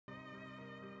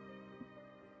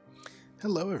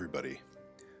Hello everybody!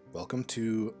 Welcome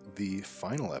to the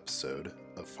final episode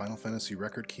of Final Fantasy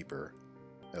Record Keeper,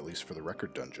 at least for the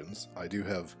record dungeons. I do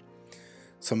have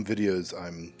some videos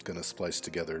I'm going to splice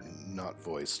together, not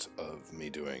voiced, of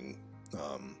me doing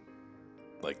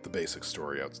like the basic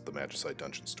story out, the Magicite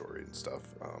dungeon story and stuff.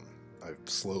 I've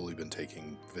slowly been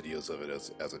taking videos of it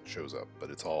as it shows up, but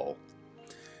it's all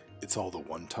the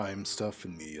one-time stuff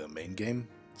in the main game,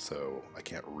 so I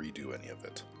can't redo any of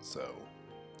it. So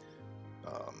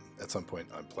at some point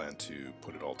I plan to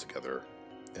put it all together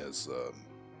as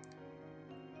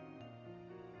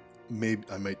maybe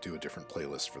I might do a different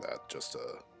playlist for that, just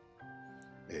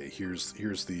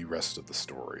here's the rest of the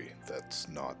story that's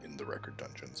not in the record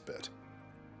dungeons bit.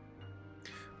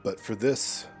 But for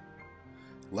this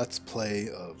let's play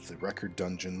of the record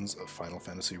dungeons of Final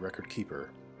Fantasy Record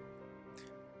Keeper,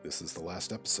 this is the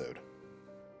last episode.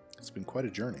 It's been quite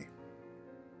a journey.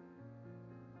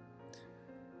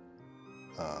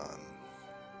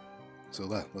 So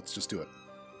let's just do it.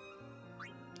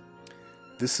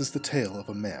 This is the tale of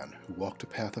a man who walked a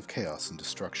path of chaos and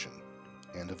destruction,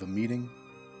 and of a meeting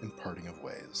and parting of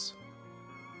ways.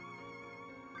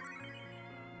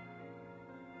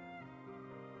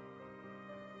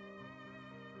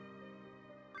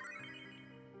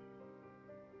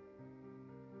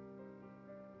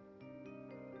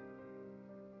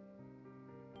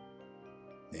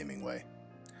 Naming way.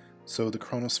 So the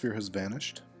chronosphere has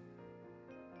vanished?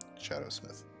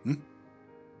 Shadowsmith.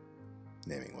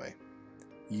 Naming way.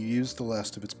 You used the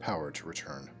last of its power to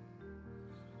return.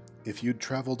 If you'd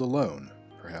traveled alone,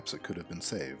 perhaps it could have been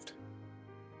saved.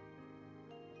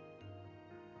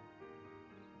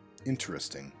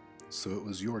 Interesting. So it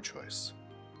was your choice.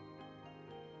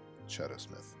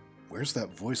 Shadowsmith. Where's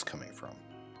that voice coming from?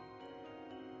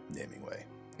 Naming way.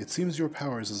 It seems your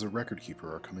powers as a record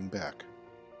keeper are coming back.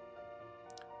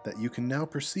 That you can now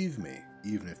perceive me,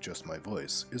 even if just my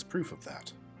voice, is proof of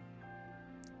that.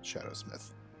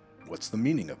 Shadowsmith. What's the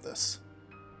meaning of this?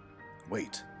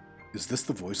 Wait, is this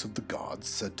the voice of the gods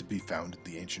said to be found in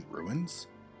the ancient ruins?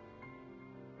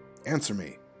 Answer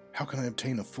me, how can I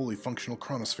obtain a fully functional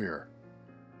chronosphere?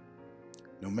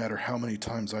 No matter how many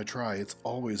times I try, it's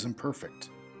always imperfect.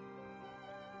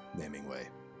 Naming way.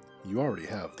 You already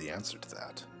have the answer to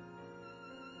that.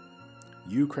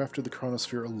 You crafted the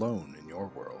chronosphere alone in your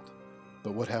world,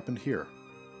 but what happened here?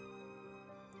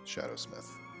 Shadowsmith.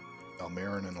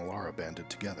 Almarin and Alara banded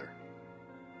together.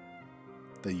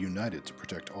 They united to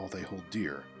protect all they hold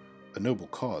dear, a noble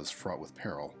cause fraught with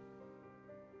peril.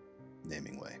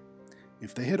 Naming way.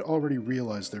 If they had already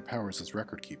realized their powers as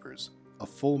record keepers, a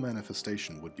full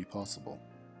manifestation would be possible.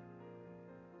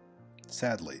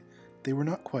 Sadly, they were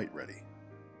not quite ready.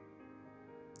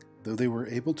 Though they were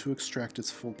able to extract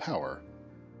its full power,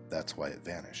 that's why it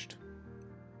vanished.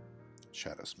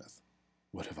 Shadowsmith.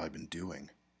 What have I been doing?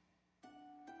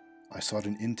 I sought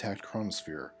an intact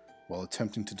chronosphere while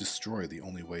attempting to destroy the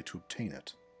only way to obtain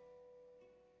it.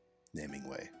 Naming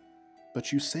way.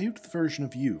 But you saved the version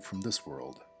of you from this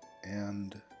world,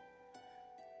 and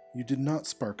you did not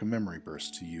spark a memory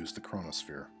burst to use the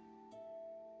chronosphere.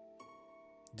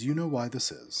 Do you know why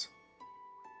this is?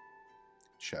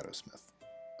 Shadowsmith.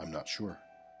 I'm not sure.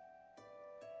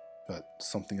 But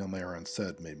something Almarin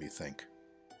said made me think.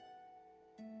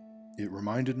 It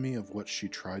reminded me of what she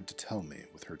tried to tell me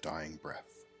with her dying breath.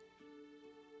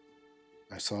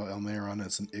 I saw Almarin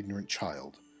as an ignorant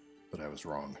child, but I was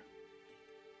wrong.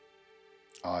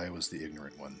 I was the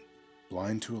ignorant one,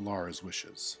 blind to Alara's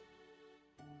wishes.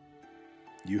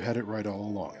 You had it right all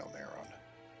along, Almarin.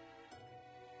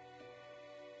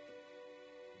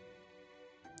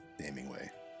 Naming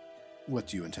way. What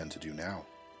do you intend to do now?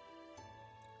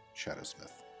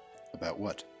 Shadowsmith. About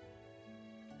what?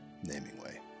 Naming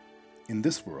way. In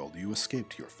this world, you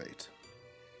escaped your fate.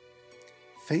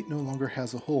 Fate no longer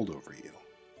has a hold over you.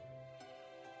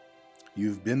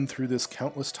 You've been through this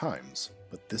countless times,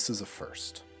 but this is a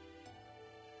first.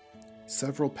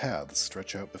 Several paths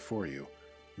stretch out before you.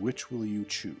 Which will you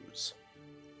choose?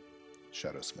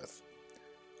 Shadowsmith.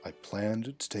 I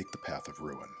planned to take the path of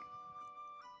ruin.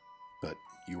 But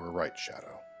you were right,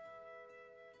 Shadow.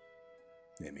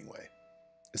 Naming way.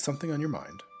 Is something on your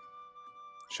mind?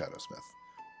 Shadowsmith.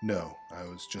 No, I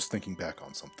was just thinking back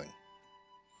on something.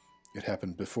 It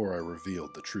happened before I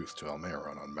revealed the truth to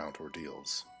Almarin on Mount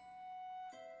Ordeals.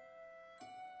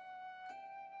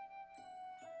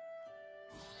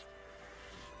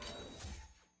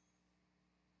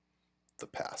 The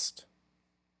past.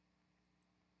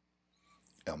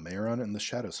 Almarin and the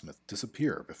Shadowsmith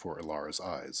disappear before Alara's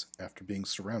eyes after being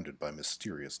surrounded by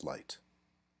mysterious light.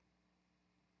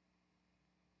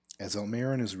 As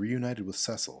Almarin is reunited with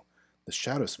Cecil, the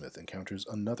Shadowsmith encounters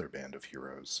another band of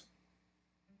heroes.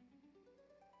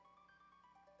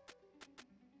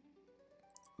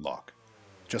 Locke.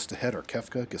 Just ahead are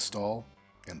Kefka, Gestal,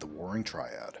 and the Warring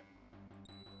Triad.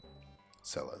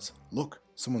 Sellers. Look,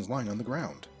 someone's lying on the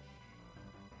ground.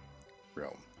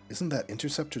 Realm. Isn't that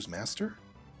Interceptor's master?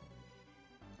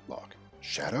 Locke.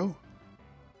 Shadow?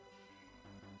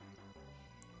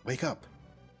 Wake up!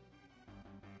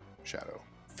 Shadow.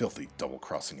 Filthy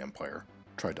double-crossing Empire.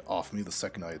 Tried to off me the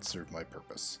second I had served my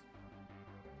purpose.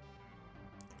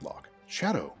 Locke.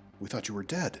 Shadow! We thought you were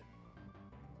dead.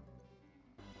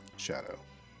 Shadow.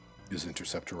 Is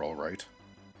Interceptor all right?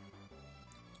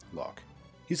 Locke.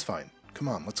 He's fine. Come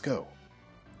on, let's go.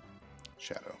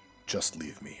 Shadow. Just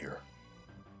leave me here.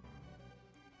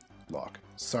 Locke.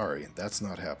 Sorry, that's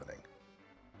not happening.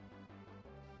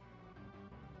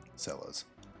 Sellers.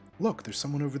 Look, there's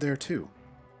someone over there too.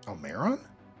 Almeron?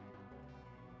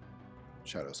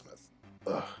 Shadowsmith.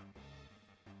 Ugh.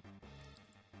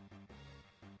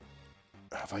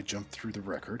 Have I jumped through the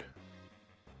record?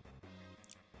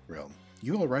 Realm.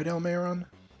 You alright, Almeron?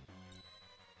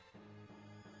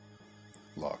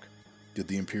 Locke. Did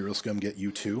the Imperial scum get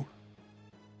you too?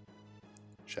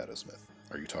 Shadowsmith.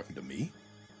 Are you talking to me?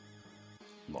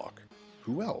 Locke.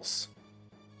 Who else?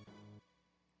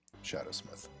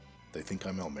 Shadowsmith. They think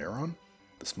I'm Almeron?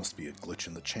 This must be a glitch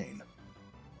in the chain.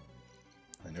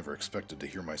 I never expected to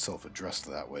hear myself addressed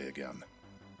that way again.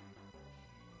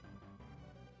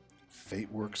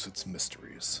 Fate works its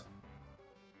mysteries.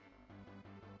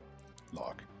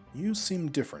 Locke. You seem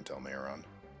different, Almeron.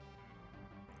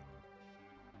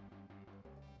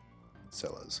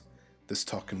 Sellers. This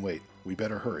talk can wait. We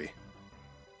better hurry.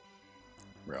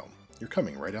 Realm. You're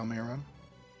coming, right, Almeron?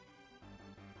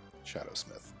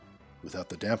 Shadowsmith. Without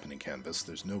the dampening canvas,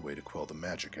 there's no way to quell the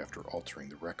magic after altering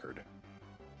the record.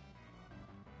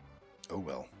 Oh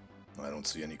well. I don't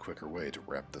see any quicker way to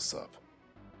wrap this up.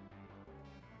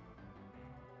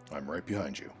 I'm right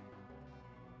behind you.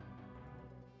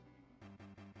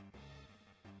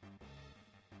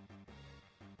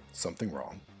 Something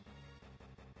wrong?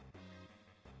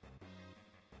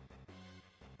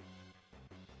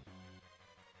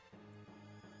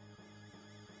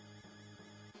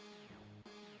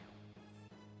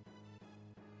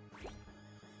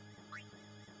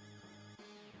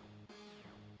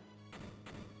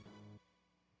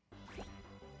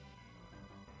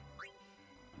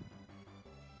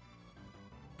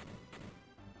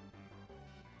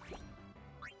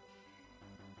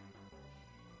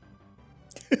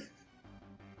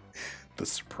 The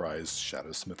surprised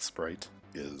Shadowsmith sprite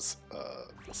is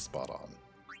spot on.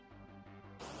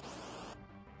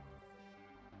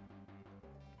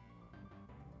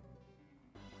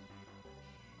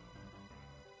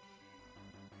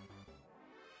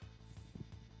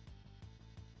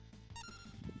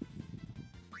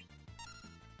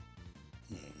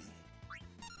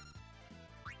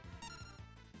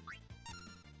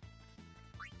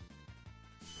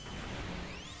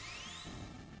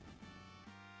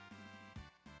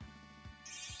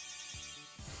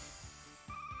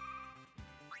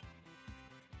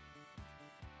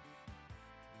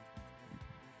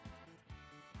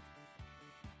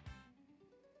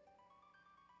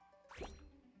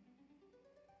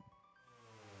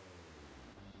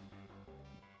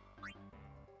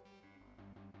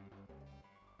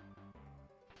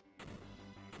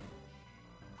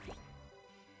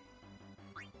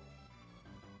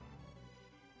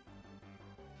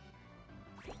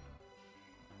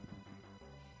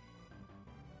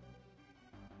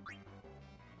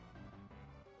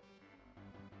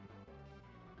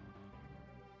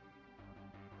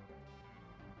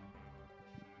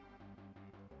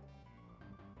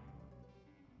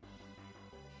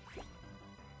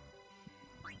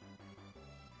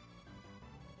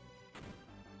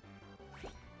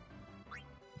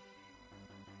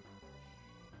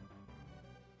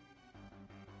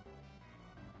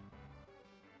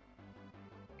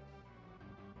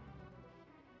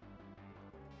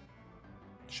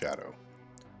 Shadow.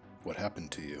 What happened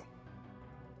to you?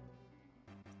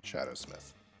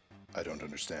 Shadowsmith. I don't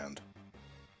understand.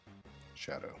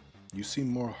 Shadow. You seem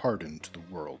more hardened to the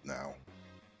world now.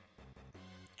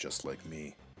 Just like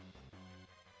me.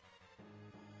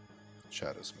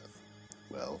 Shadowsmith.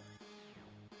 Well,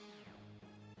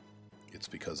 it's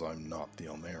because I'm not the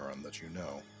Almeron that you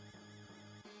know.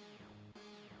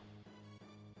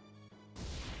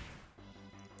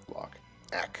 Locke.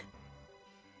 Ack!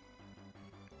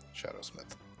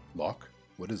 Shadowsmith. Locke,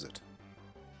 what is it?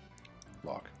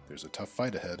 Locke, there's a tough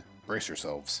fight ahead. Brace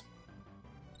yourselves.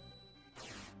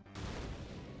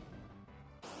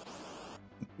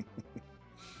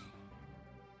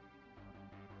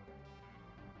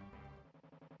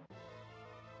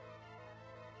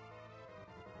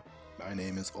 My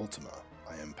name is Ultima.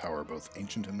 I am power both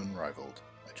ancient and unrivaled.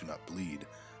 I do not bleed,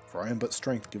 for I am but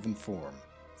strength given form.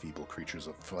 Feeble creatures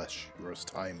of flesh, yours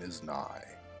time is nigh.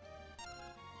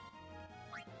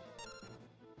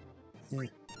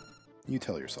 You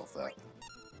tell yourself that.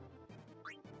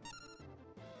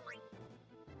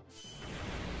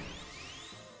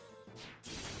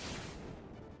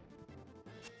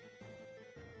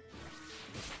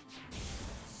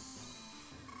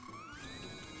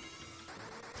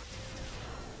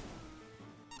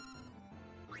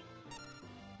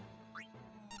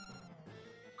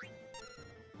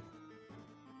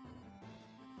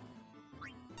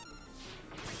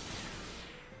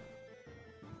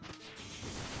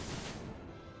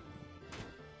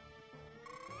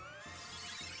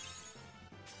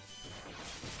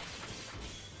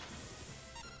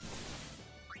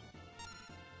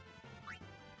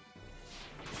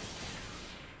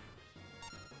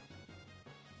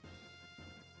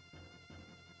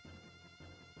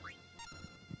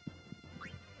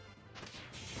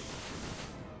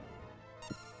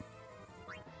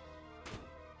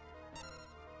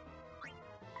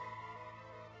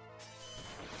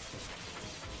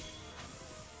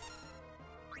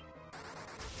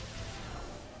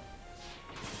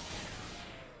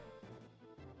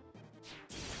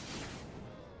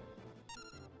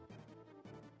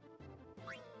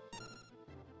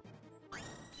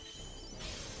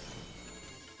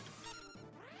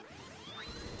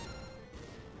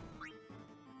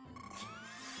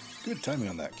 Good timing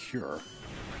on that cure.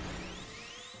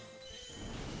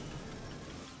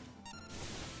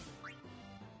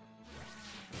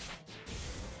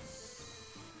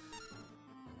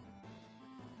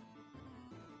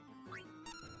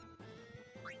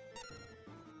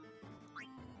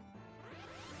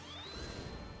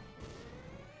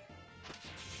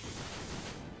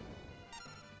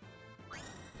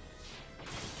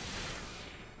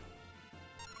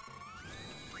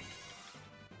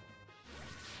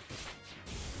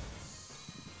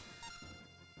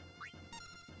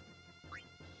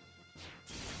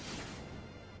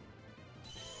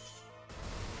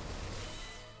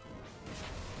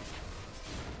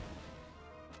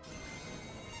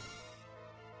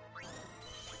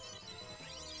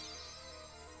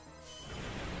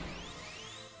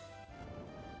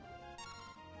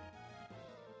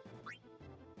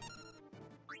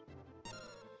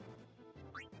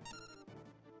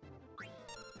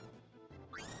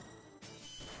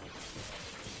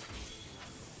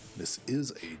 This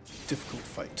is a difficult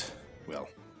fight. Well,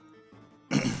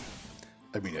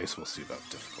 I mean, I guess we'll see about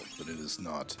difficult, but it is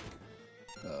not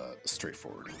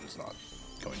straightforward. It is not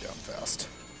going down fast.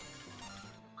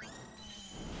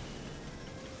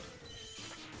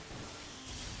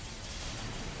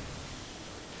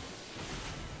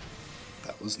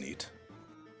 That was neat.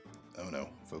 Oh no,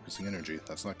 focusing energy.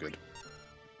 That's not good.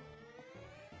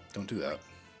 Don't do that.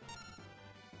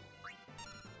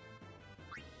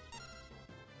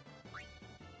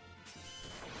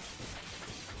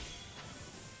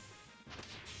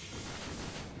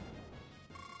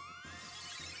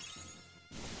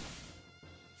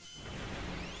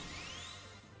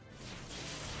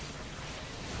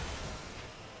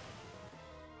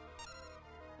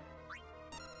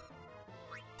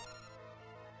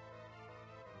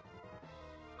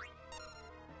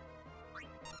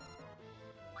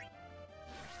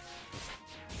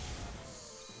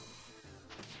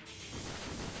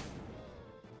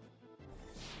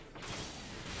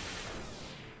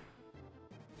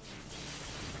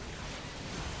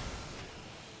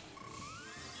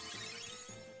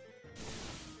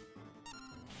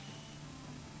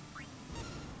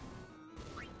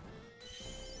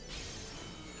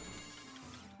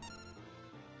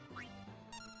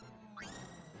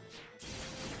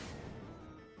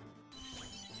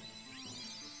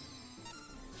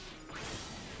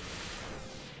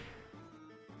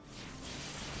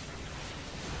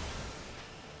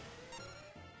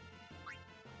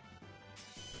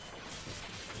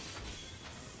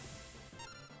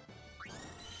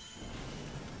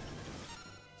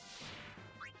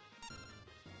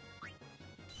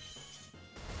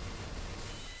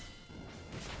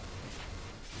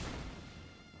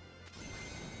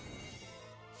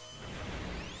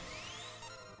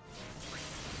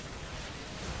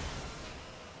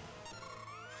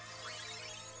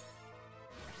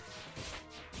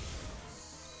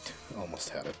 Almost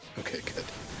had it. Okay,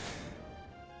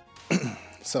 good.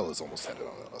 Cell has almost had it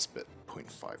on that last bit.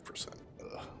 0.5%.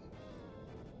 Ugh.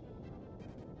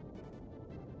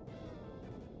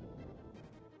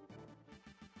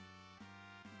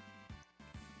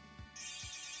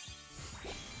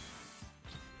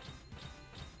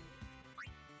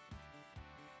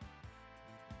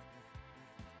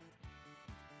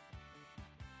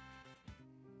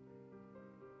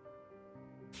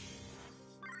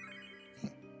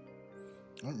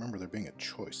 I don't remember there being a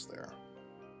choice there.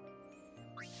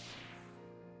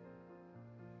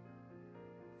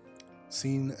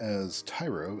 Seen as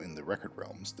Tyro in the Record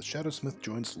Realms, the Shadowsmith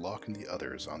joins Locke and the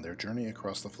others on their journey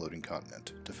across the floating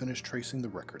continent to finish tracing the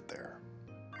record there.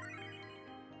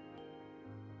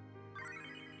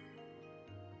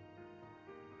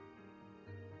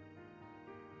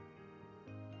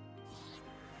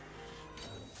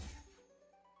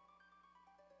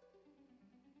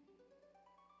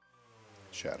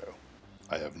 Shadow,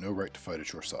 I have no right to fight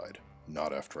at your side,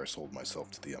 not after I sold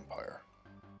myself to the Empire.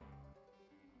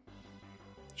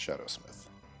 Shadowsmith,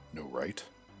 no right?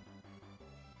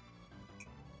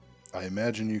 I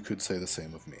imagine you could say the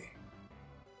same of me.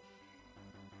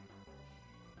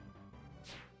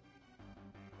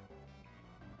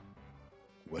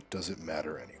 What does it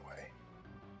matter anyway?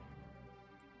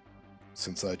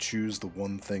 Since I choose the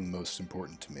one thing most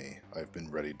important to me, I've been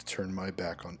ready to turn my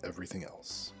back on everything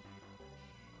else.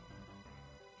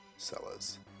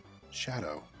 Sellers.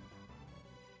 Shadow.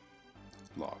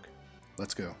 Locke.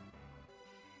 Let's go.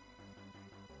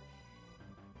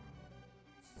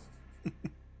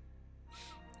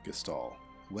 Gestal.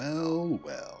 Well,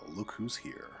 well, look who's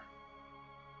here.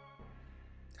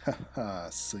 Haha,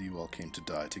 so you all came to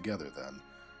die together then.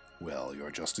 Well,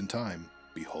 you're just in time.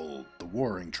 Behold, the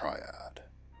Warring Triad.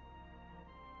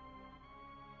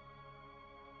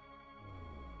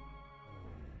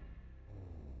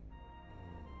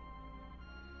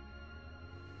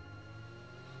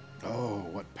 Oh,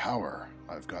 what power!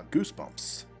 I've got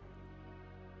goosebumps.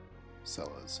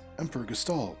 Sellers. Emperor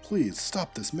Gestal, please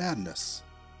stop this madness.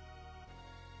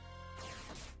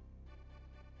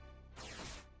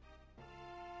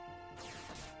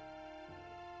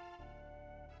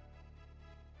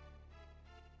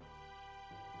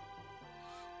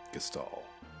 Gestal.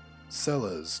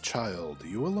 Sellers, child,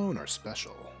 you alone are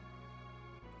special.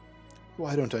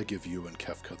 Why don't I give you and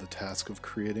Kefka the task of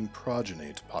creating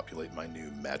progeny to populate my new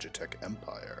Magitech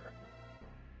empire?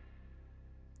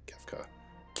 Kefka.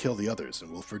 Kill the others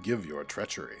and we'll forgive your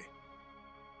treachery.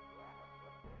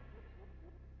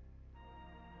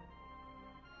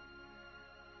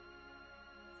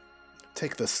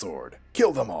 Take the sword.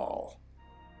 Kill them all!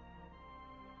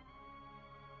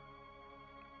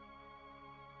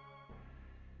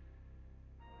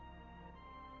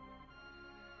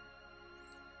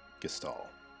 Gestal.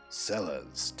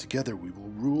 Sellers, together we will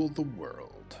rule the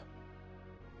world.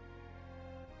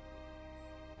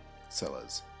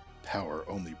 Sellers. Power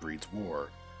only breeds war.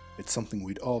 It's something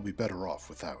we'd all be better off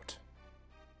without.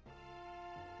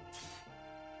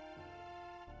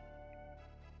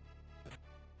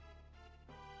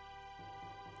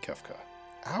 Kefka.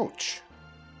 Ouch!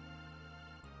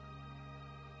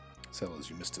 Sellers,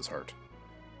 you missed his heart.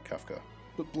 Kefka.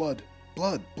 But blood!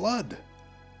 Blood! Blood!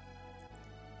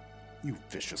 You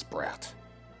vicious brat.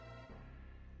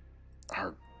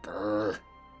 Arr.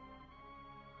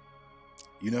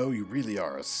 You know, you really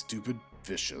are a stupid,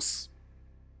 vicious,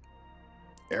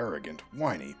 arrogant,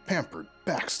 whiny, pampered,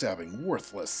 backstabbing,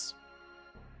 worthless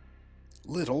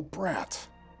little brat.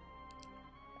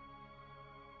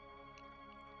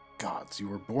 Gods, you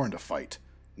were born to fight.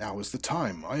 Now is the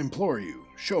time. I implore you.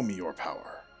 Show me your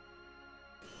power.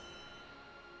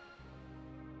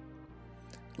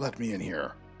 Let me in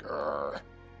here. Grr.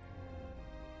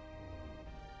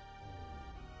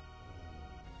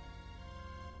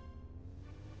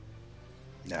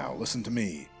 Now listen to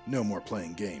me. No more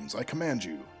playing games. I command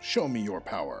you. Show me your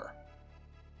power.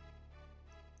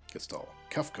 Gestal.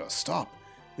 Kefka, stop.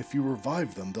 If you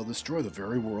revive them, they'll destroy the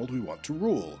very world we want to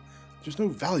rule. There's no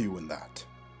value in that.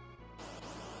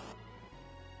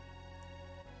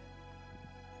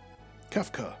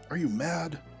 Kefka, are you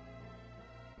mad?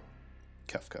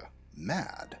 Kefka.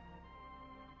 Mad?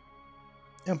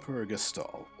 Emperor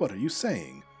Gestal, what are you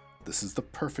saying? This is the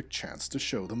perfect chance to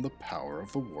show them the power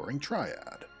of the Warring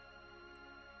Triad.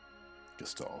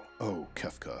 Gestal. Oh,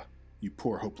 Kefka, you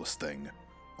poor hopeless thing.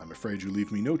 I'm afraid you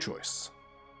leave me no choice.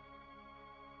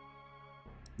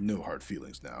 No hard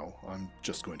feelings now. I'm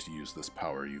just going to use this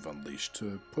power you've unleashed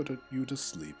to put you to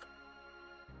sleep.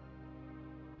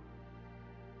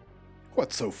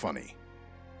 What's so funny?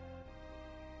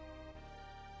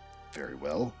 Very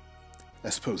well. I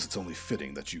suppose it's only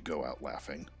fitting that you go out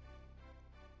laughing.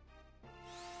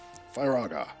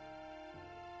 Firaga.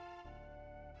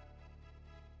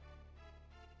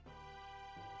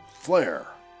 Flare.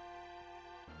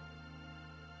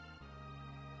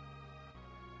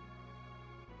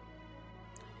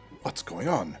 What's going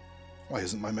on? Why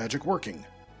isn't my magic working?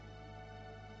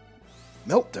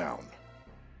 Meltdown.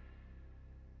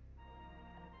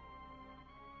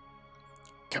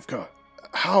 Kefka,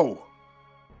 how?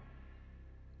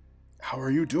 How are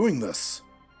you doing this?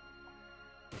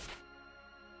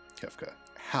 Kefka.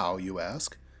 How, you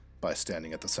ask? By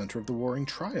standing at the center of the warring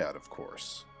triad, of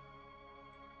course.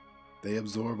 They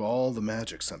absorb all the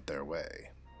magic sent their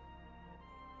way.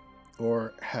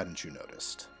 Or hadn't you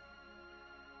noticed?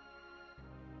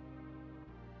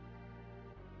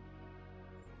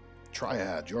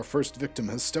 Triad, your first victim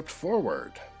has stepped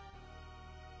forward.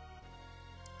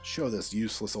 Show this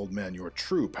useless old man your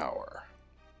true power.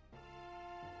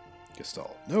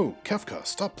 Gestalt. No, Kefka,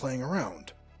 stop playing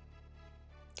around.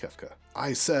 Kefka.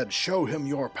 I said, show him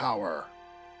your power.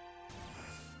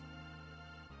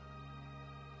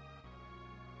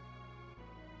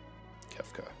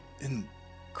 Kefka.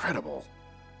 Incredible.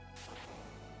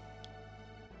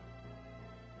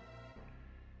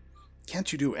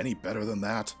 Can't you do any better than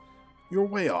that? You're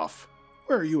way off.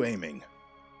 Where are you aiming?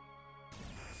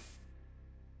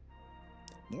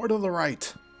 More to the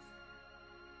right.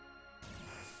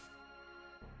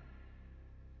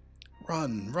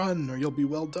 Run, run, or you'll be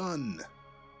well done.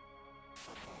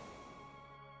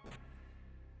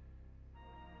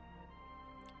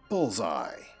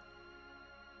 Bullseye.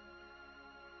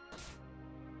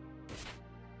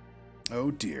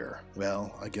 Oh dear.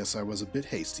 Well, I guess I was a bit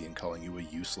hasty in calling you a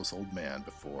useless old man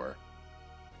before.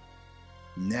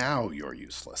 Now you're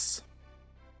useless.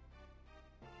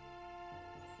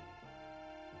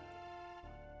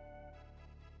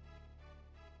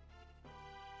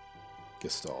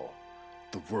 Gestalt.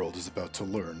 The world is about to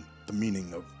learn the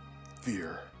meaning of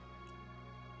fear.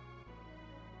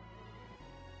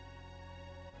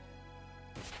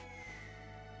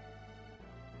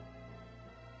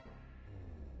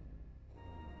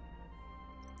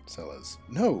 Sellers.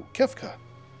 No, Kefka!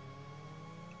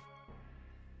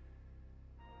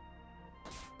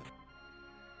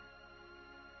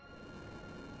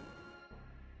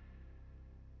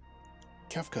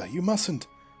 Kefka, you mustn't!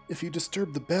 If you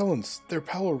disturb the balance, their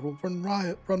power will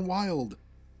run wild.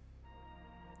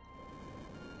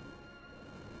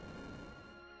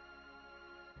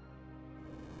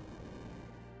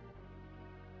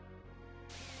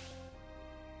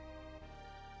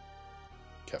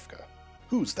 Kefka.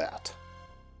 Who's that?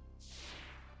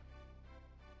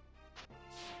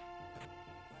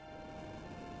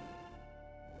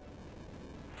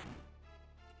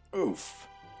 Oof.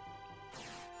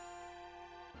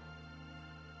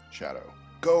 Shadow.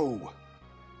 Go!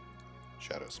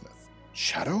 Shadowsmith.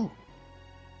 Shadow?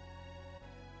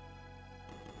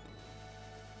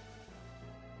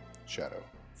 Shadow.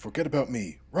 Forget about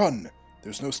me. Run!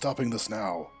 There's no stopping this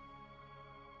now.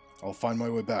 I'll find my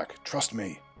way back. Trust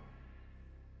me.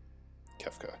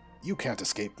 Kefka. You can't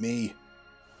escape me.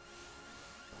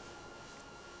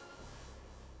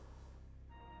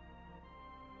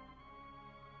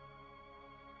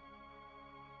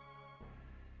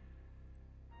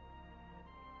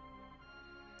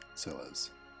 Silas.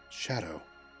 Shadow.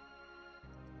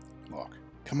 Locke.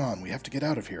 Come on, we have to get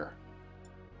out of here.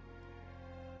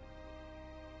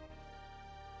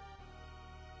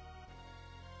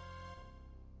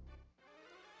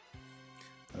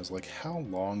 I was like, how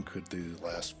long could the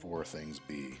last four things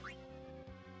be?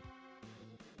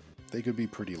 They could be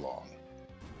pretty long.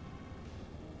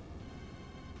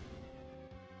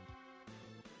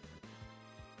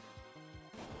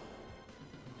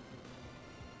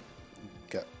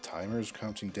 Got timers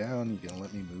counting down. You gonna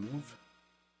let me move?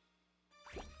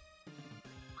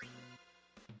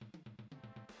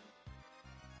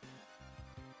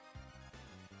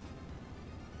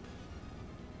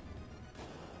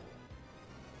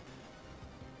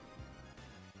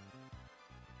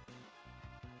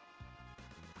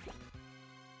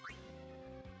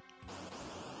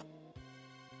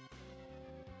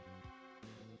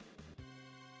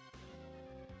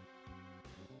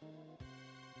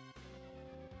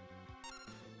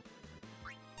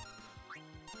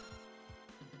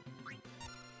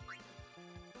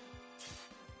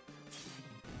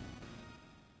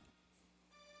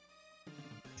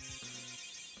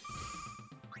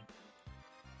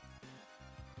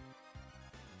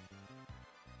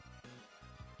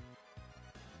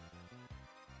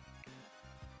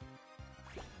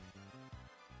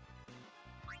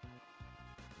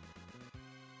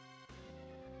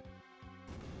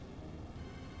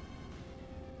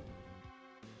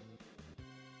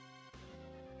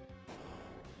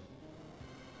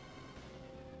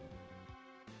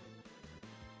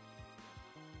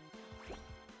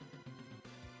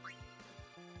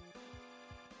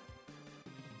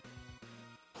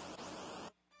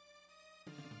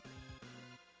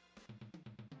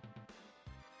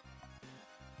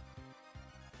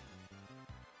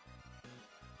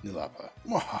 Nilapa.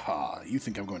 Mwahaha, you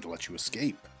think I'm going to let you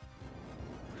escape?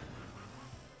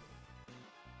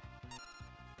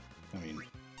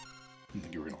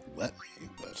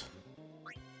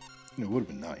 It would have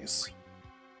been nice.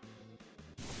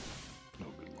 Oh,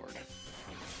 good lord.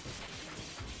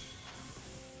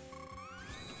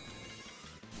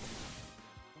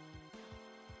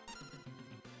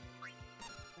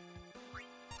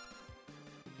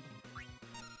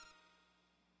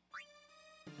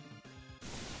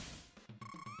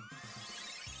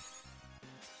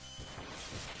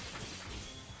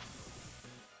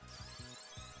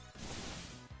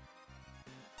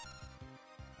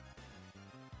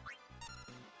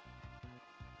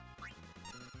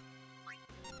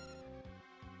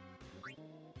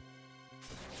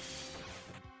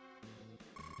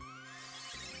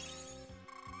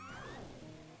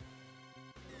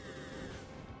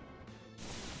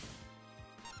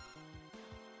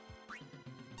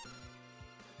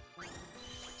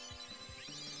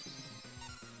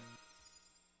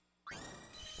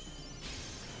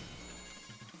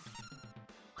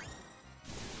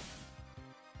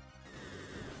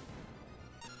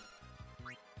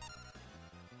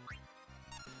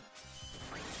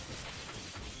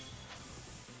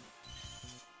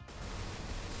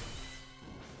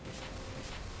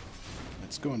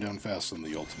 It's going down faster than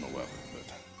the ultimate weapon,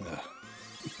 but...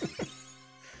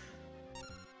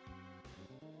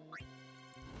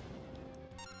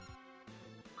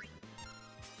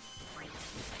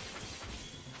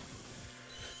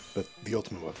 But the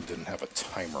ultimate weapon didn't have a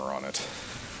timer on it.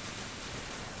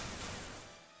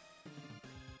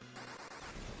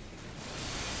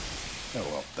 Oh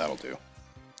well, that'll do.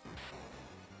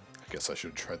 I guess I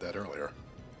should have tried that earlier.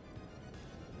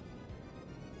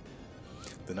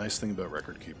 The nice thing about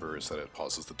Record Keeper is that it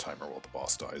pauses the timer while the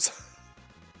boss dies.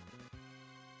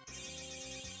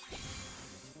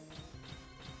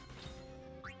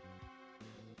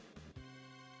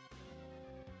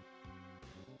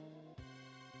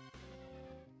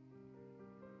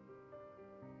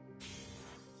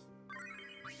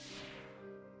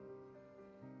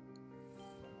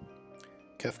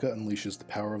 Kefka unleashes the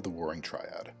power of the Warring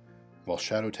Triad. While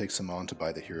Shadow takes him on to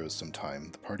buy the heroes some time,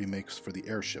 the party makes for the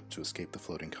airship to escape the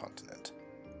floating continent.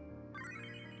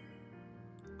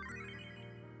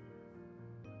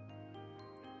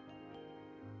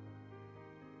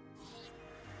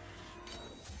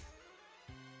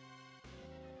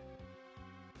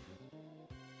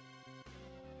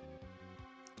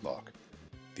 Locke.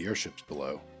 The airship's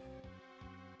below.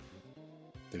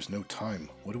 There's no time.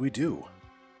 What do we do?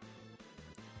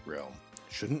 Realm.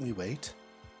 Shouldn't we wait?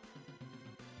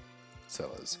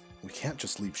 Sellers. We can't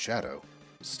just leave Shadow.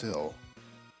 Still.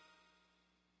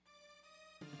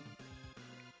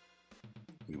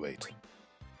 We wait.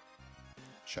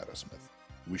 Shadowsmith.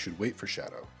 We should wait for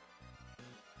Shadow.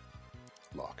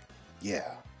 Locke.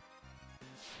 Yeah.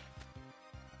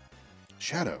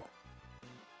 Shadow.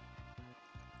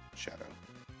 Shadow.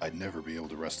 I'd never be able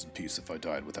to rest in peace if I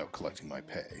died without collecting my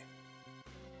pay.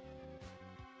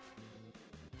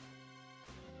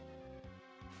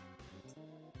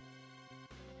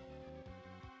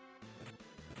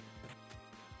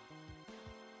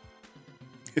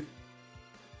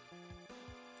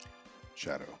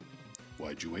 Shadow,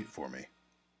 why'd you wait for me?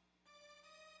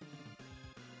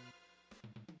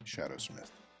 Shadowsmith,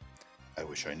 I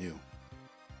wish I knew.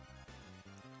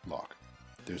 Locke,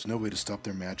 there's no way to stop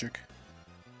their magic?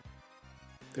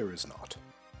 There is not.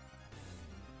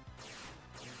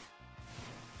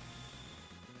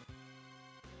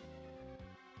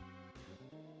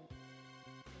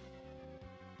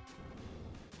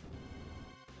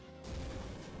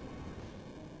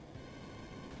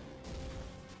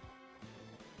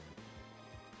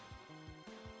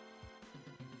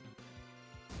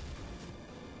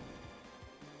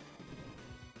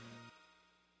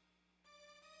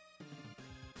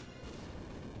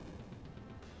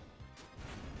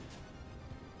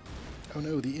 Oh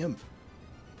no, the imp!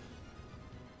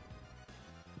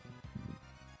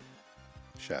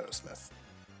 Shadowsmith.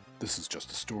 This is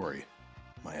just a story.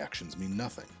 My actions mean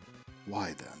nothing.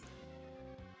 Why then?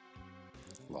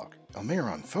 Locke.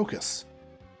 Almeiron, focus!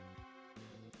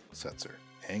 Setzer.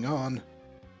 Hang on!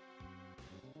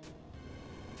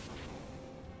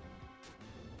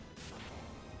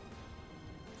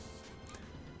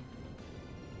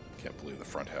 Can't believe the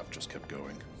front half just kept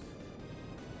going.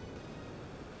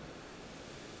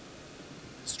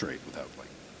 Straight without, like,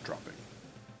 dropping,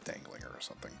 dangling or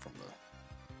something from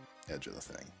the edge of the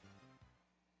thing.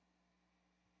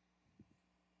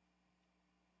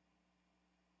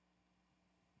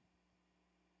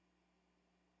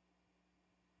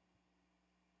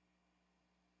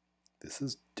 This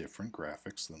is different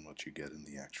graphics than what you get in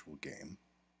the actual game,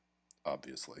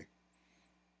 obviously.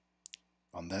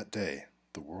 On that day,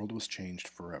 the world was changed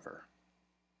forever.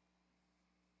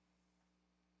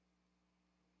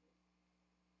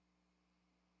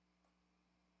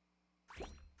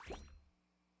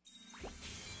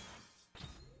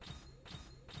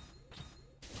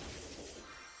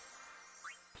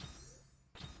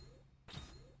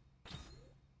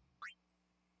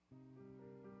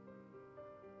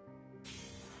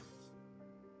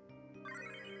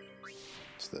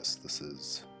 What's this? This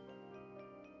is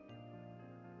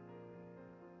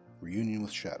Reunion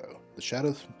with Shadow. The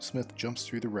Shadowsmith jumps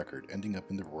through the record, ending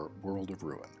up in the world of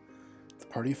ruin. The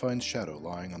party finds Shadow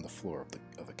lying on the floor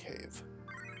of a cave.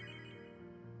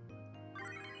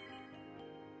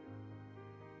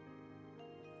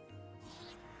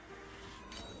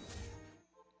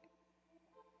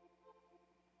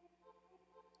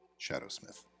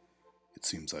 Shadowsmith. It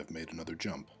seems I've made another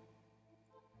jump.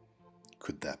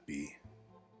 Could that be...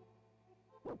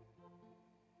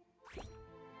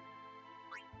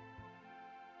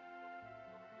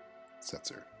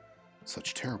 Setzer.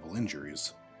 Such terrible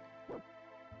injuries.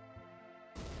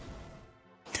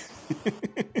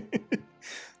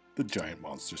 The giant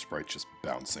monster sprite just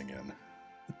bouncing in.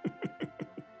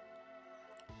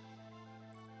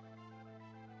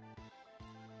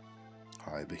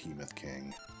 Hi, Behemoth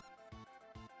King.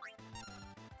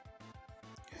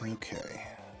 Okay.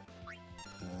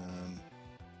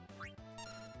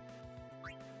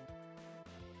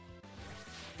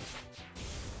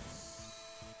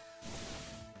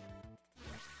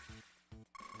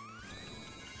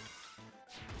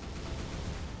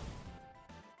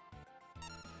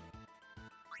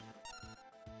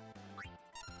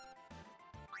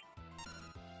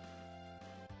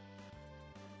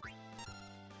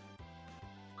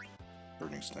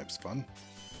 Burning Snipe's fun.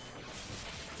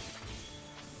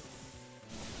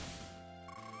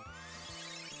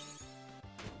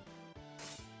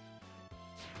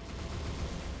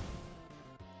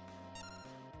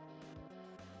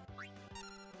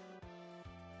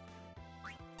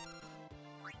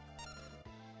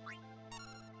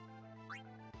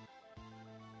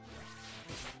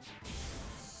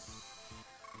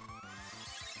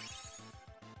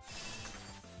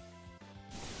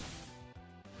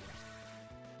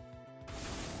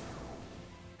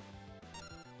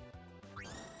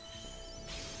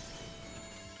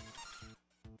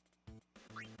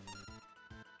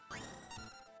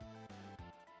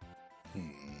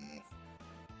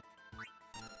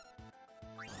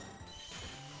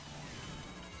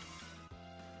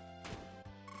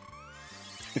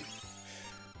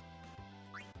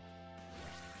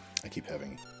 I keep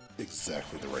having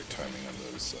exactly the right timing on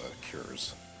those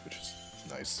cures, which is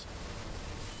nice.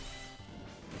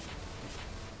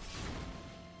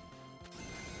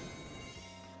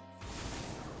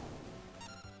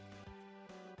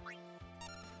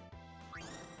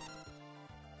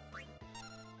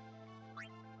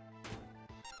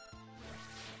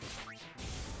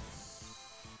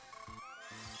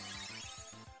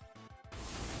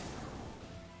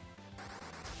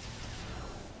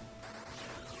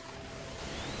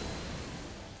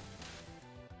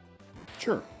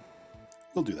 Sure,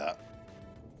 we'll do that.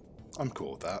 I'm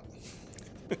cool with that.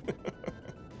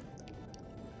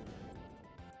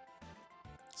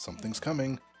 Something's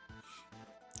coming.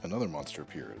 Another monster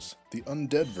appears. The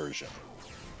undead version.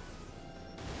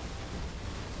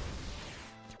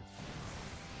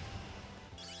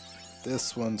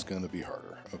 This one's gonna be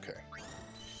harder. Okay.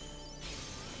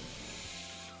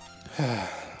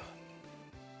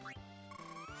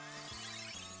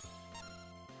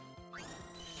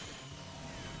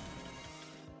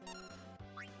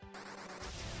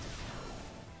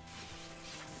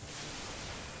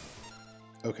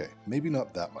 Okay, maybe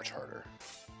not that much harder.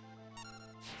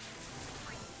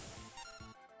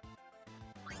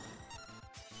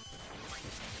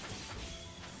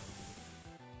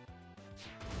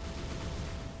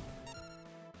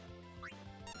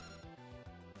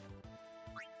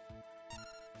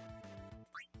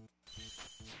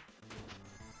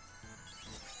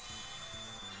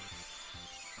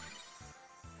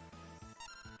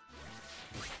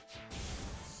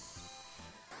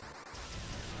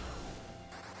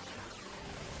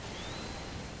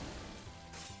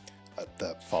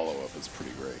 That follow-up is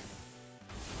pretty great.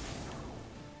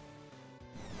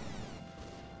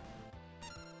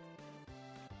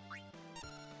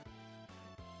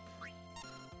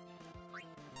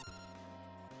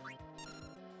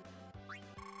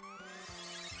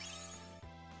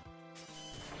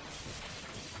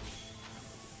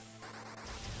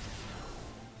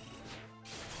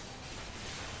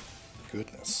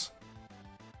 Goodness.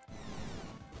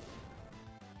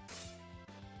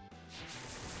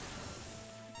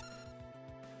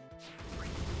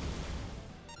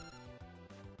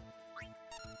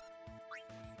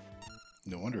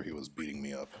 No wonder he was beating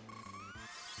me up.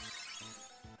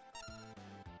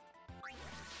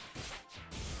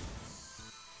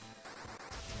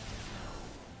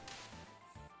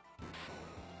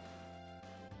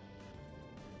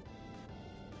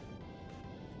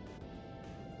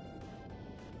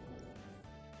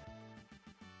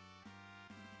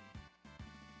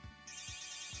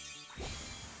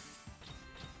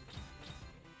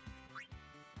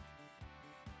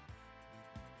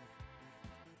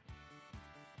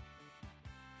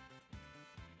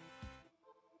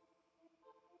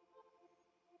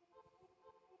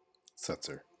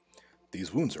 Setzer.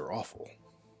 These wounds are awful.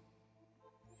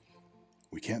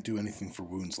 We can't do anything for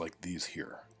wounds like these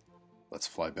here. Let's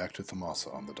fly back to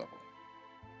Thamasa on the double.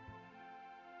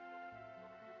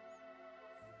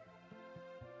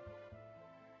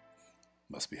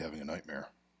 Must be having a nightmare.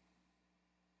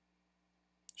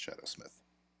 Shadowsmith.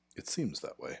 It seems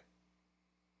that way.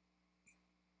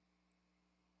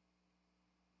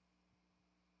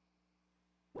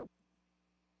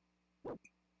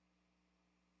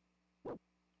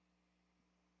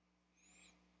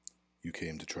 You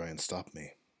came to try and stop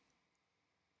me.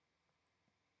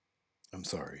 I'm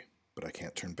sorry, but I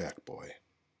can't turn back, boy.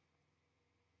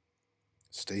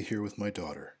 Stay here with my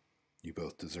daughter. You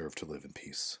both deserve to live in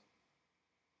peace.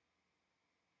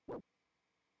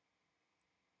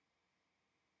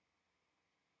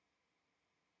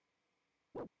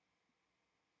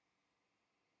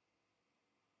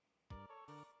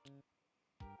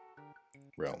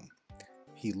 Realm.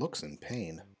 He looks in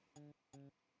pain.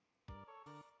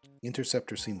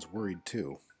 Interceptor seems worried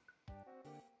too.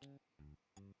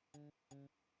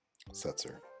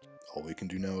 Setzer. All we can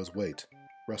do now is wait.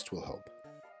 Rest will help.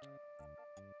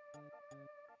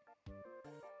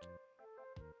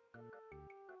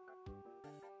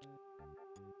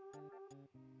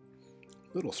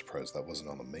 Little surprised that wasn't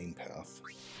on the main path.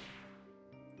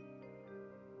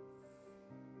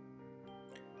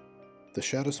 The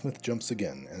Shadowsmith jumps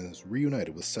again and is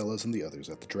reunited with Sellers and the others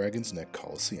at the Dragon's Neck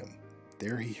Coliseum.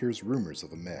 There he hears rumors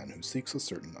of a man who seeks a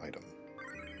certain item.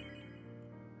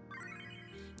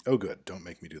 Oh good, don't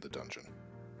make me do the dungeon.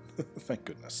 Thank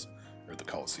goodness. Or the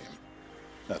Coliseum.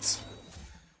 That's...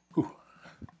 Whew.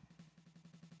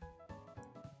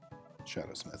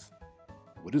 Shadowsmith.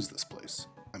 What is this place?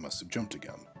 I must have jumped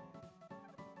again.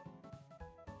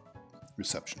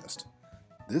 Receptionist.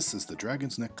 This is the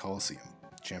Dragon's Neck Coliseum.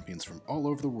 Champions from all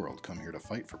over the world come here to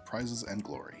fight for prizes and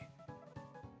glory.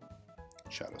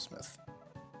 Shadowsmith.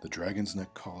 The Dragon's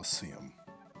Neck Coliseum.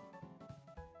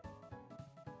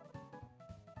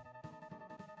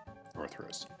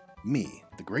 Orthros. Me,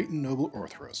 the great and noble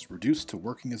Orthros, reduced to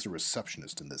working as a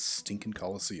receptionist in this stinking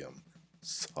Coliseum.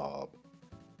 Sob.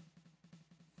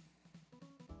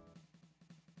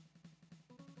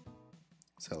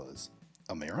 Sellers.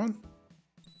 Almeron?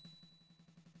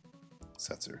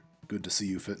 Setzer. Good to see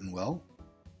you fitting well.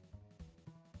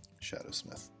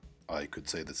 Shadowsmith. I could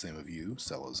say the same of you,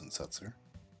 Sellers and Setzer.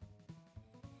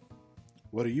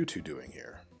 What are you two doing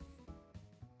here?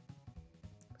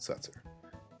 Setzer.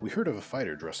 We heard of a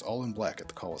fighter dressed all in black at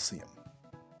the Coliseum.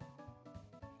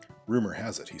 Rumor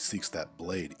has it he seeks that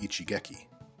blade Ichigeki.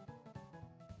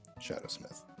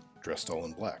 Shadowsmith. Dressed all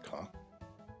in black, huh?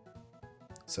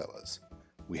 Sellers.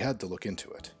 We had to look into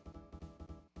it.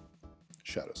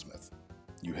 Shadowsmith.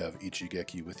 You have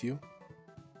Ichigeki with you?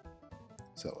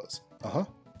 Sellers. Uh-huh.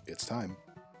 It's time.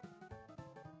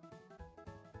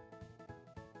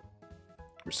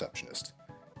 Receptionist.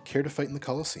 Care to fight in the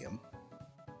Coliseum?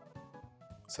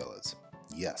 Sellers.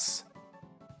 Yes.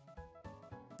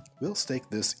 We'll stake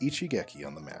this Ichigeki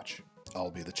on the match.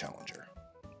 I'll be the challenger.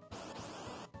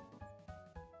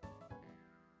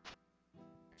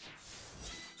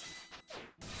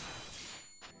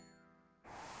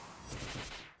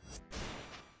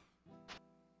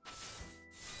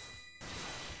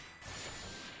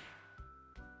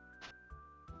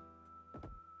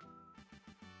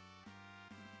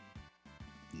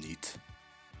 Neat.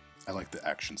 I like the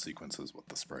action sequences with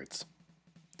the sprites.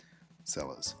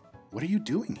 Sellers. What are you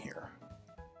doing here?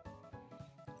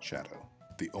 Shadow.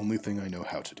 The only thing I know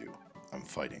how to do. I'm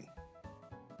fighting.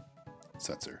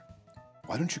 Setzer.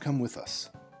 Why don't you come with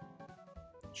us?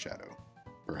 Shadow.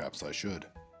 Perhaps I should.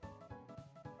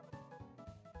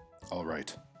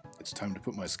 Alright. It's time to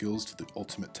put my skills to the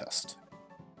ultimate test.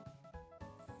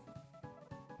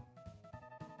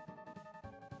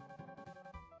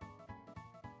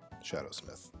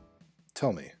 Shadowsmith.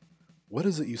 Tell me, what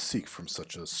is it you seek from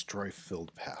such a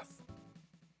strife-filled path?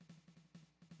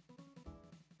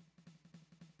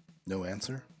 No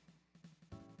answer?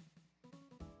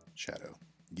 Shadow.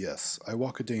 Yes, I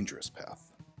walk a dangerous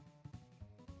path.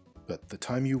 But the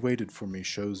time you waited for me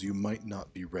shows you might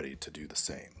not be ready to do the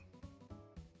same.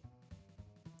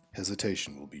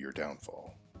 Hesitation will be your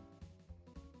downfall.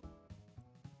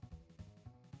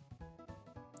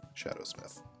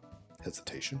 Shadowsmith.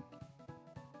 Hesitation?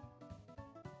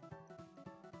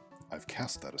 I've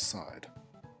cast that aside.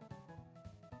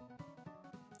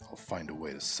 I'll find a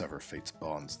way to sever fate's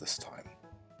bonds this time.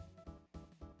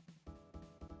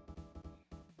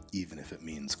 Even if it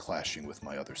means clashing with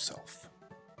my other self.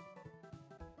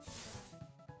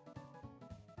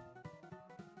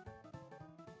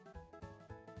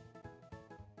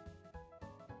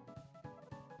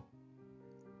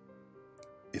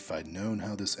 If I'd known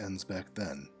how this ends back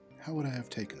then, how would I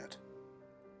have taken it?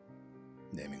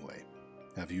 Namingway,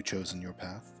 have you chosen your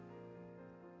path?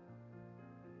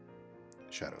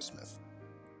 Shadowsmith,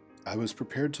 I was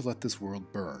prepared to let this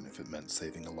world burn if it meant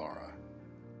saving Alara.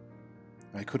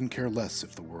 I couldn't care less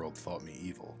if the world thought me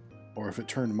evil, or if it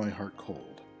turned my heart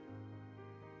cold.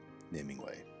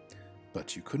 Namingway,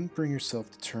 but you couldn't bring yourself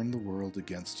to turn the world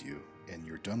against you, and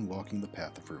you're done walking the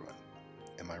path of ruin.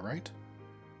 Am I right?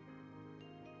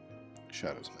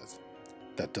 Shadowsmith,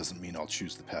 that doesn't mean I'll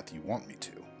choose the path you want me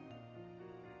to.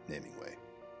 Namingway,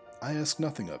 I ask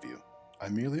nothing of you. I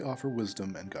merely offer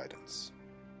wisdom and guidance.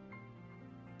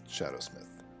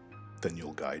 Shadowsmith, then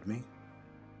you'll guide me?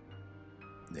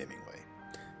 Namingway,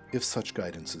 if such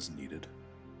guidance is needed.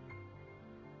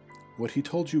 What he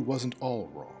told you wasn't all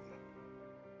wrong.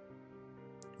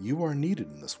 You are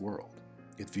needed in this world.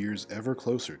 It veers ever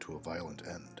closer to a violent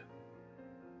end.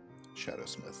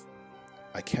 Shadowsmith,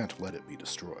 I can't let it be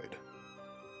destroyed.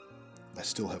 I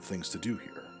still have things to do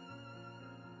here.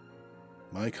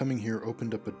 My coming here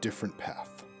opened up a different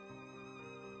path.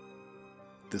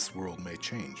 This world may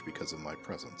change because of my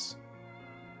presence.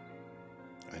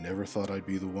 I never thought I'd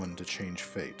be the one to change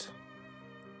fate.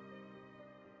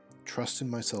 Trust in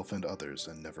myself and others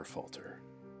and never falter.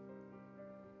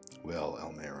 Well,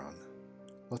 Almeron,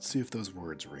 let's see if those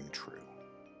words ring true.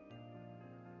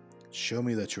 Show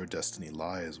me that your destiny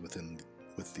lies with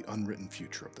the unwritten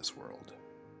future of this world.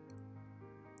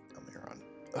 Almeron.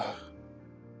 Ugh.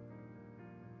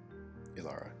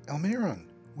 Ilara. Almeron!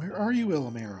 Where are you,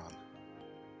 Almeron?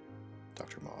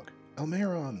 Dr. Mog.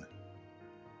 Almeron!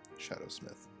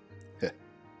 Shadowsmith. Heh.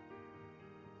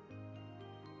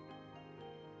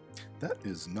 That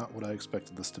is not what I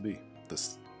expected this to be.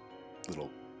 This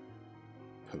little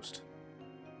post.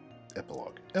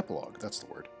 Epilogue. Epilogue, that's the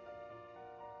word.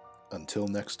 Until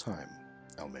next time,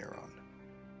 Almeron.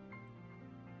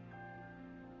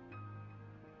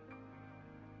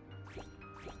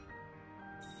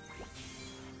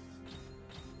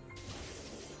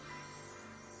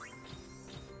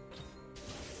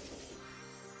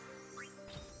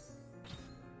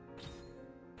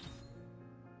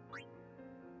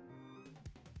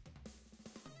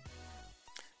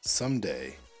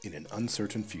 Someday, in an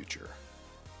uncertain future,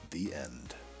 the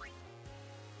end.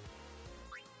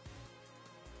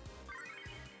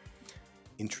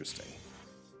 Interesting.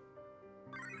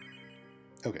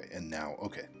 Okay, and now,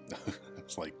 okay.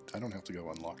 It's like, I don't have to go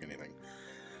unlock anything.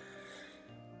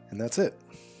 And that's it.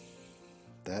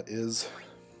 That is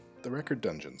the record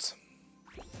dungeons.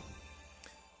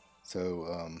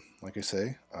 So, like I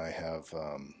say, I have,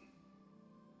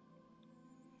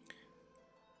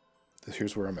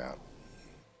 here's where I'm at.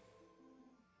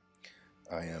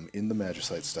 I am in the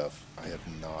Magicite stuff. I have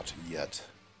not yet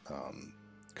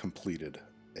completed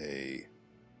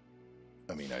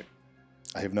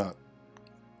I have not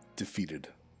defeated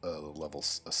a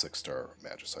 6-star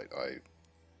Magicite. I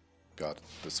got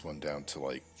this one down to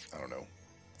like, I don't know,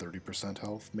 30%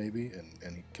 health maybe,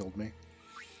 and he killed me.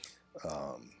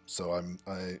 So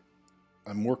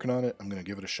I'm working on it. I'm gonna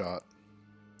give it a shot.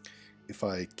 If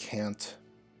I can't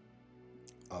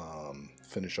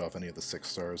finish off any of the 6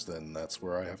 stars, then that's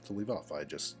where I have to leave off.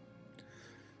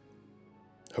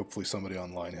 Hopefully somebody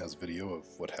online has video of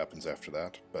what happens after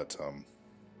that, but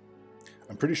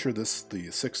I'm pretty sure the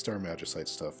 6-star Magicite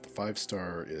stuff, the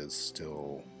 5-star is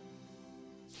still...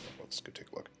 Let's go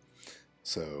take a look.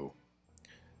 So,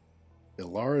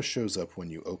 Ilara shows up when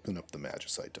you open up the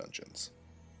Magicite dungeons.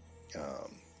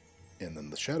 And then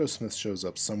the Shadowsmith shows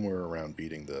up somewhere around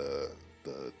beating the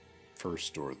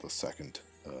first or the second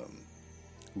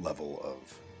level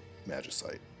of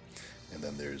Magicite. And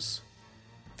then there's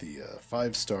the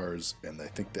 5 stars, and I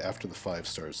think after the 5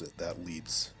 stars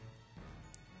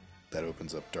that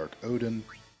opens up Dark Odin,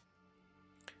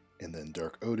 and then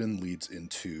Dark Odin leads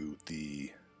into the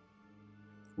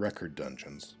record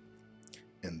dungeons,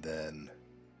 and then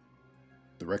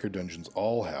the record dungeons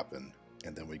all happen,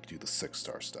 and then we do the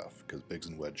 6-star stuff, because Biggs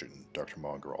and Wedge and Dr.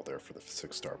 Mog are all there for the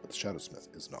 6-star, but the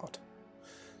Shadowsmith is not.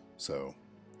 So,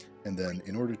 and then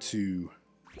in order to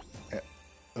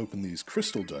open these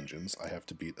crystal dungeons, I have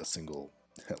to beat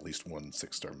at least one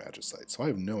 6-star Magicite. So I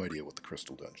have no idea what the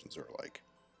crystal dungeons are like.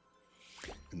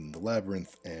 And the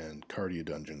Labyrinth and Cardia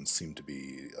dungeons seem to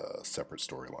be separate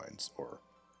storylines, or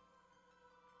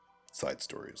side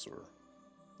stories, or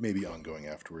maybe ongoing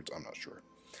afterwards. I'm not sure.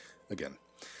 Again,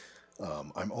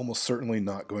 I'm almost certainly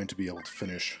not going to be able to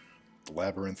finish the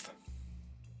Labyrinth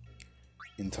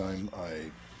in time. I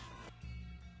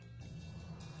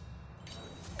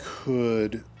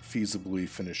could feasibly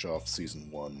finish off Season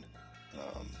 1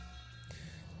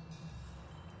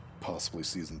 possibly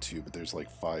season 2, but there's like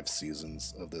 5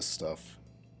 seasons of this stuff,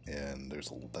 and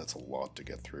that's a lot to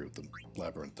get through. The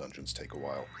labyrinth dungeons take a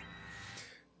while,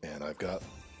 and I've got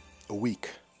a week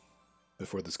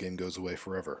before this game goes away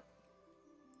forever,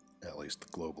 at least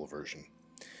the global version.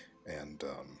 And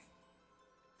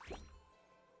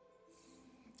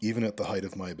even at the height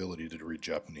of my ability to read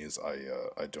Japanese,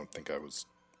 I don't think I was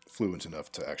fluent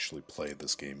enough to actually play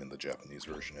this game in the Japanese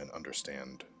version and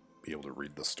understand, be able to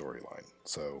read the storyline.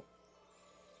 So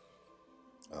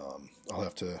I'll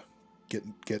have to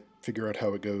figure out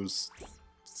how it goes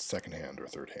second hand or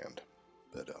third hand.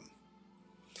 But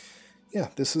yeah,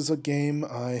 this is a game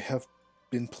I have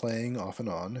been playing off and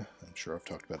on. I'm sure I've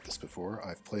talked about this before.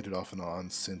 I've played it off and on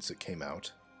since it came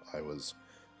out. I was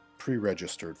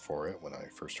pre-registered for it when I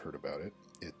first heard about it.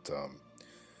 It's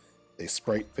a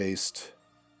sprite-based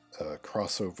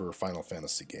crossover Final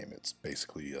Fantasy game. It's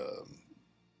basically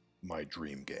my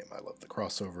dream game. I love the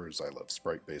crossovers. I love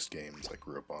sprite-based games. I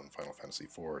grew up on Final Fantasy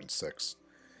 4 and 6.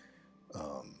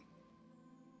 And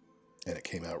it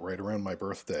came out right around my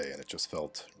birthday, and it just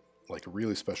felt like a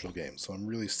really special game. So I'm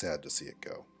really sad to see it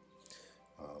go.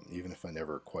 Even if I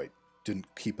never quite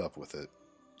didn't keep up with it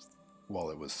while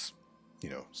it was, you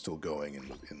know, still going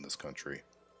in this country.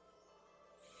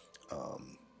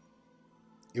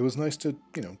 It was nice to,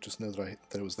 you know, just know that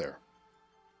it was there.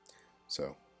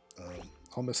 So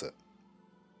I'll miss it.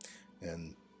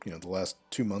 And you know, the last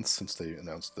 2 months since they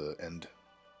announced the end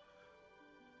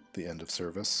of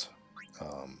service,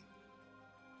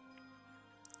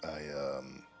 I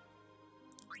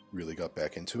really got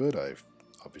back into it. I've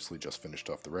obviously just finished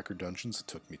off the record dungeons. It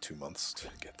took me 2 months to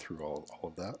get through all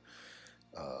of that.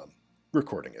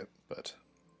 Recording it, but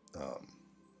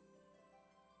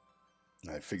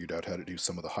I figured out how to do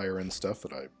some of the higher end stuff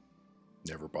that I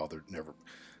never bothered.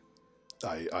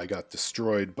 I got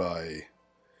destroyed by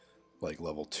like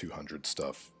level 200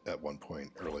 stuff at one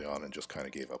point early on and just kind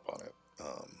of gave up on it.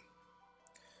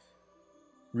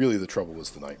 Really, the trouble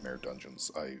was the nightmare dungeons.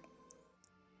 I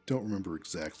don't remember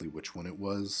exactly which one it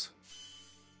was.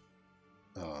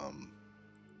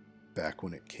 Back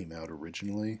when it came out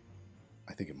originally,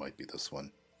 I think it might be this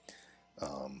one.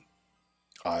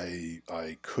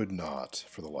 I could not,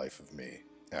 for the life of me,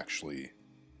 actually.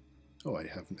 Oh, I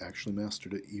haven't actually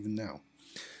mastered it even now.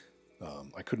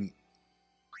 I couldn't.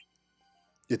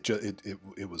 It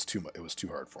was too much. It was too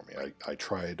hard for me. I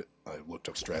tried. I looked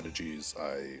up strategies.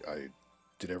 I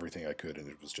did everything I could, and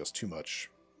it was just too much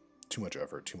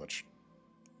effort, too much.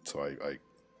 So I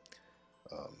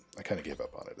kind of gave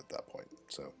up on it at that point.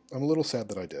 So I'm a little sad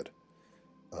that I did,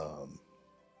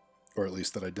 or at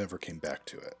least that I never came back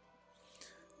to it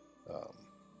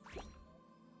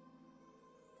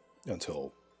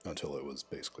until it was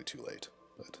basically too late.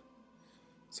 But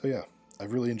so yeah,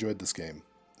 I've really enjoyed this game,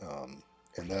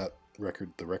 and the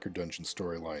record dungeon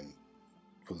storyline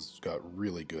got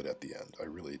really good at the end. I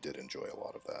really did enjoy a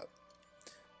lot of that.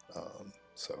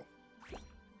 So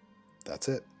that's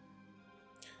it.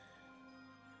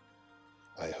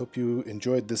 I hope you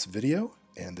enjoyed this video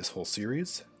and this whole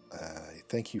series. I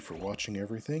thank you for watching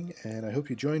everything, and I hope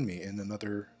you join me in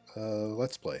another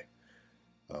Let's Play.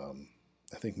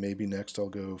 I think maybe next I'll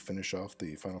go finish off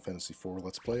the Final Fantasy IV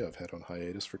Let's Play I've had on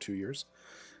hiatus for 2 years.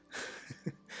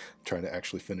 I'm trying to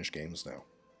actually finish games now.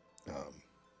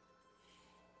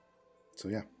 So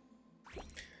yeah.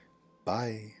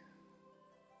 Bye.